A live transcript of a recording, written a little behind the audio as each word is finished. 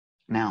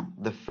Now,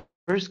 the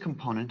first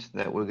component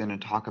that we're going to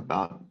talk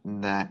about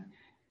that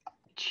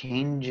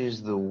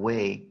changes the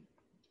way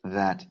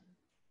that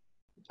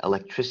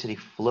electricity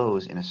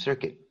flows in a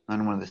circuit,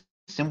 and one of the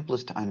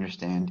simplest to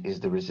understand, is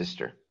the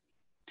resistor.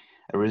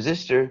 A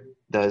resistor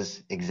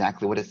does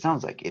exactly what it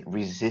sounds like. It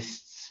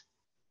resists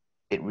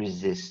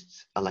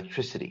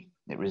electricity.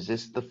 It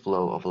resists the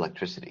flow of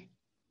electricity.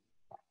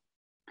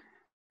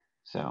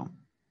 So,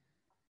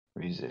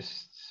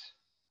 resists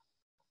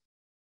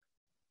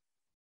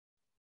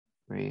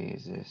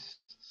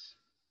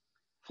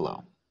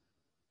flow.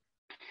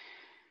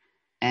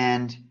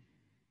 And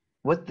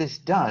what this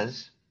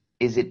does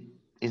is it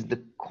is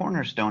the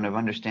cornerstone of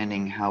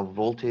understanding how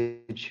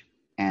voltage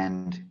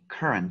and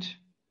current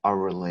are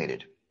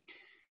related.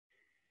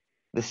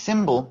 The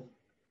symbol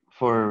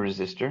for a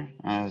resistor,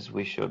 as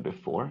we showed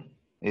before,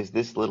 is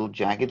this little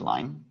jagged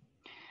line.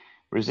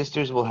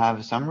 Resistors will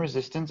have some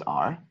resistance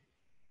R,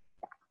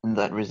 and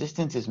that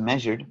resistance is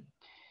measured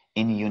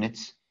in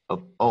units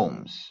of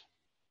ohms.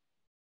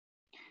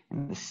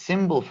 And the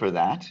symbol for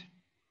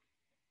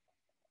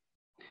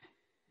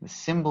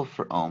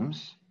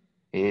ohms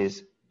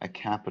is a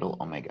capital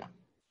omega.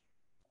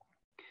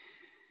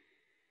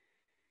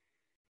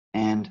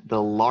 And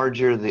the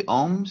larger the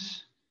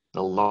ohms,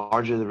 the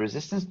larger the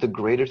resistance, the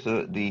greater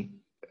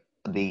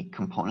the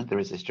component, the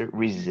resistor,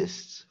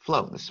 resists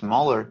flow. The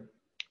smaller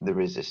the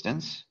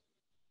resistance,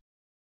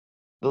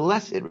 the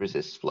less it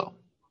resists flow.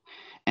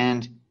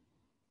 And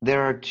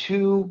there are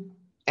two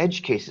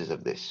edge cases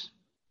of this.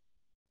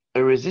 A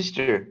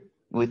resistor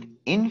with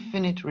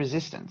infinite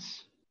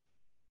resistance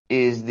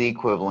is the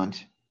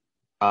equivalent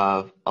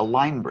of a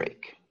line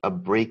break, a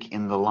break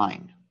in the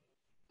line.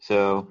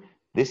 So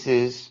this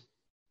is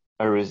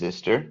a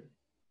resistor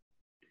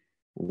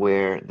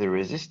where the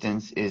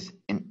resistance is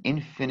an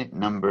infinite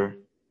number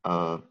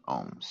of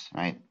ohms,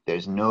 right?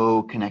 There's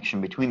no connection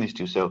between these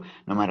two. So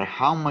no matter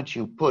how much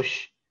you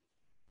push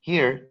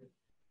here,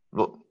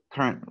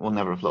 current will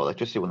never flow,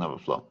 electricity will never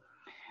flow.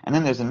 And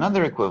then there's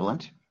another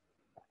equivalent,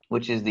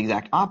 which is the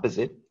exact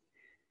opposite.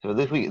 So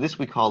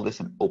we call this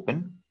an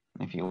open.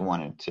 If you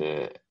want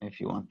the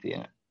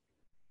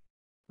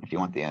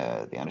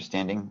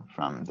understanding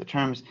from the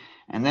terms.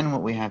 And then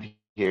what we have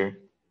here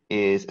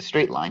is a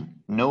straight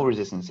line, no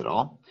resistance at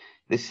all.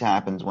 This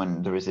happens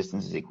when the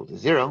resistance is equal to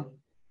 0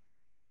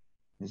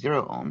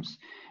 ohms,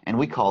 and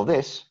we call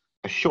this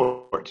a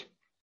short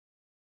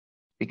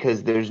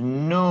because there's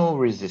no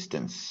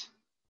resistance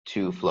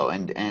to flow,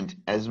 and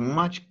as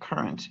much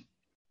current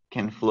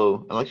can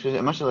flow, as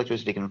much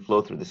electricity can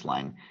flow through this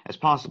line as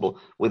possible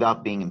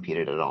without being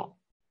impeded at all.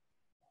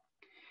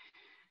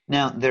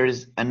 Now,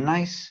 there's a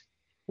nice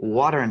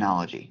water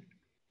analogy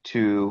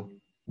to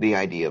the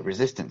idea of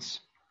resistance,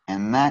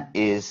 and that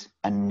is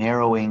a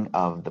narrowing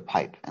of the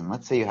pipe. And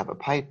let's say you have a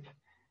pipe,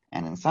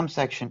 and in some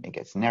section it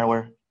gets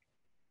narrower.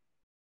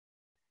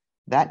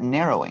 That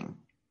narrowing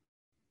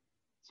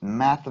is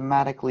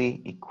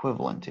mathematically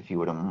equivalent, if you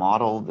were to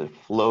model the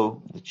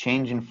flow, the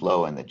change in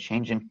flow and the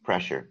change in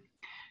pressure,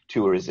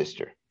 to a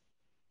resistor.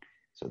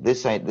 So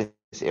this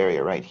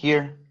area right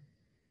here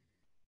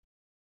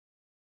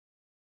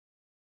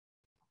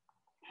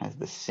has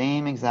the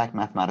same exact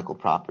mathematical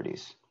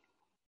properties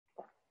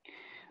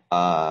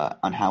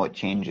on how it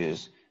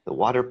changes the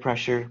water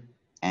pressure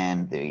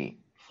and the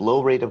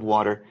flow rate of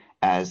water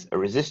as a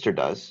resistor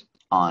does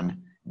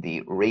on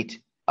the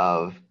rate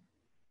of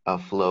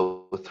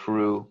flow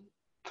through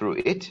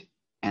it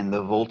and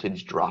the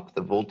voltage drop,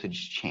 the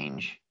voltage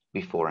change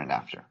before and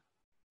after.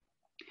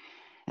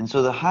 And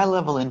so the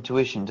high-level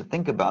intuition to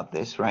think about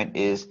this, right,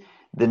 is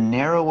the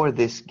narrower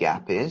this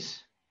gap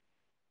is,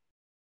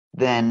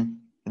 then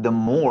the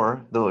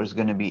more there's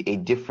going to be a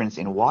difference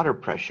in water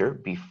pressure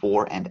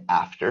before and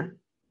after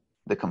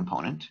the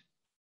component,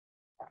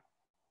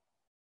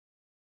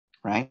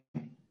 right?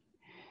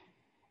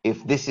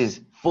 If this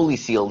is fully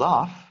sealed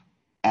off,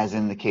 as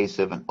in the case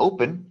of an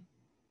open,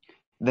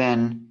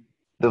 then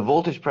the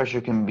voltage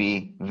pressure can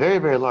be very,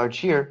 very large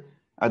here,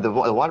 or the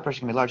water pressure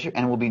can be large here,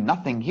 and will be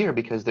nothing here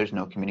because there's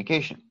no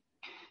communication.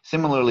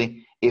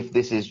 Similarly, if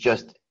this is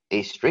just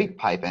a straight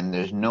pipe and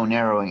there's no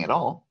narrowing at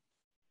all,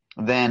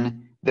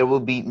 then there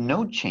will be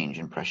no change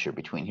in pressure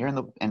between here,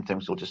 and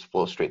things will just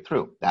flow straight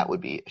through. That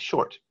would be a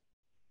short.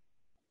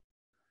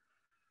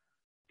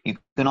 You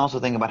can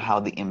also think about how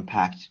the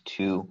impact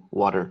to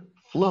water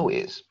flow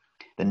is.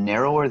 The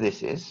narrower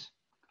this is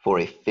for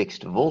a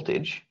fixed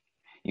voltage,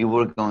 you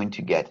are going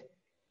to get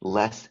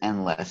less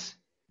and less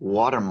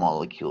water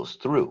molecules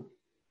through.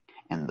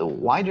 And the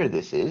wider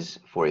this is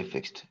for a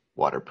fixed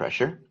water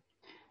pressure,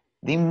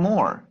 the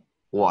more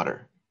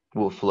water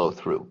will flow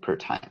through per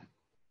time.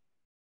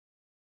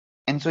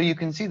 And so you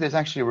can see there's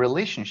actually a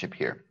relationship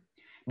here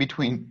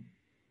between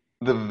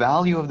the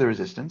value of the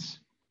resistance,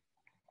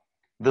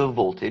 the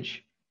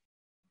voltage,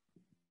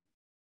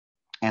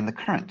 and the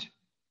current.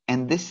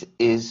 And this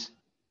is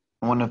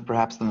one of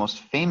perhaps the most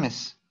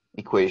famous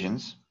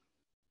equations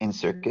in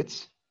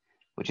circuits,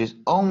 which is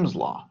Ohm's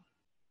law,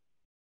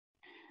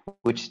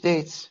 which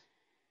states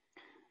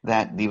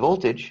that the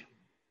voltage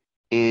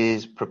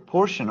is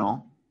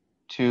proportional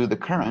to the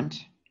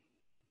current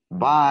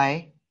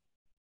by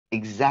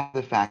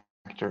exactly the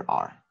factor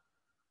R.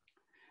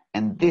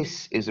 And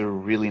this is a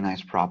really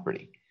nice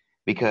property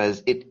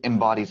because it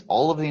embodies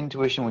all of the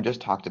intuition we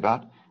just talked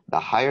about. The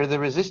higher the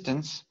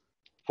resistance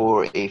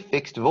for a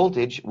fixed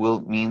voltage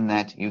will mean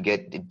that you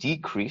get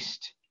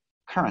decreased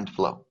current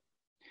flow.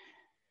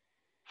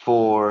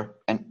 For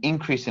an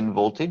increase in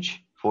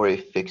voltage for a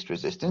fixed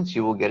resistance,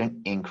 you will get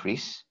an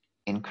increase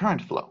in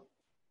current flow.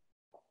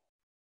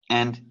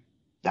 And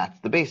that's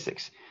the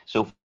basics.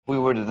 So if we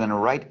were to then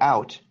write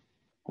out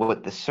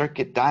what the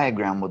circuit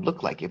diagram would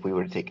look like if we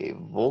were to take a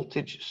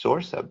voltage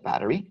source, a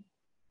battery,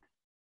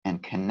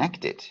 and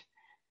connect it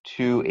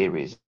to a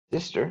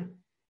resistor,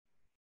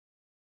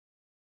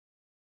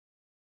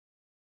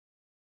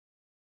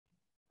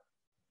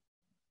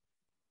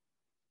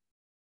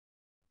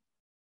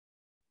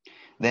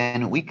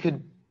 then we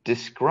could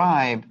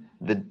describe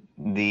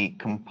the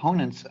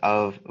components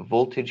of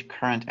voltage,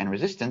 current, and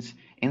resistance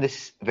in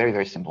this very,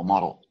 very simple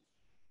model.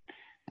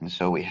 And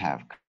so we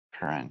have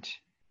current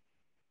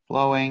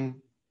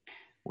flowing,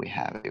 we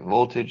have a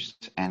voltage,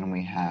 and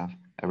we have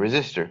a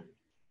resistor.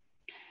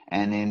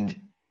 And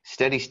in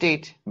steady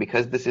state,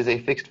 because this is a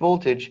fixed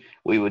voltage,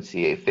 we would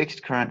see a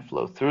fixed current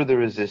flow through the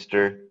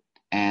resistor,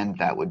 and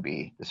that would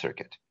be the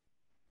circuit.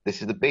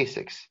 This is the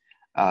basics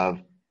of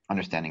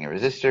understanding a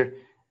resistor,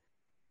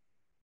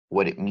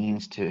 what it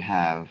means to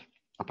have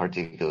a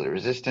particular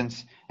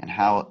resistance, and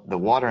how the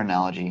water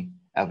analogy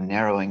of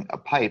narrowing a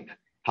pipe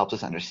helps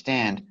us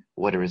understand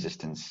what a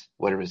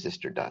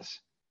resistor does.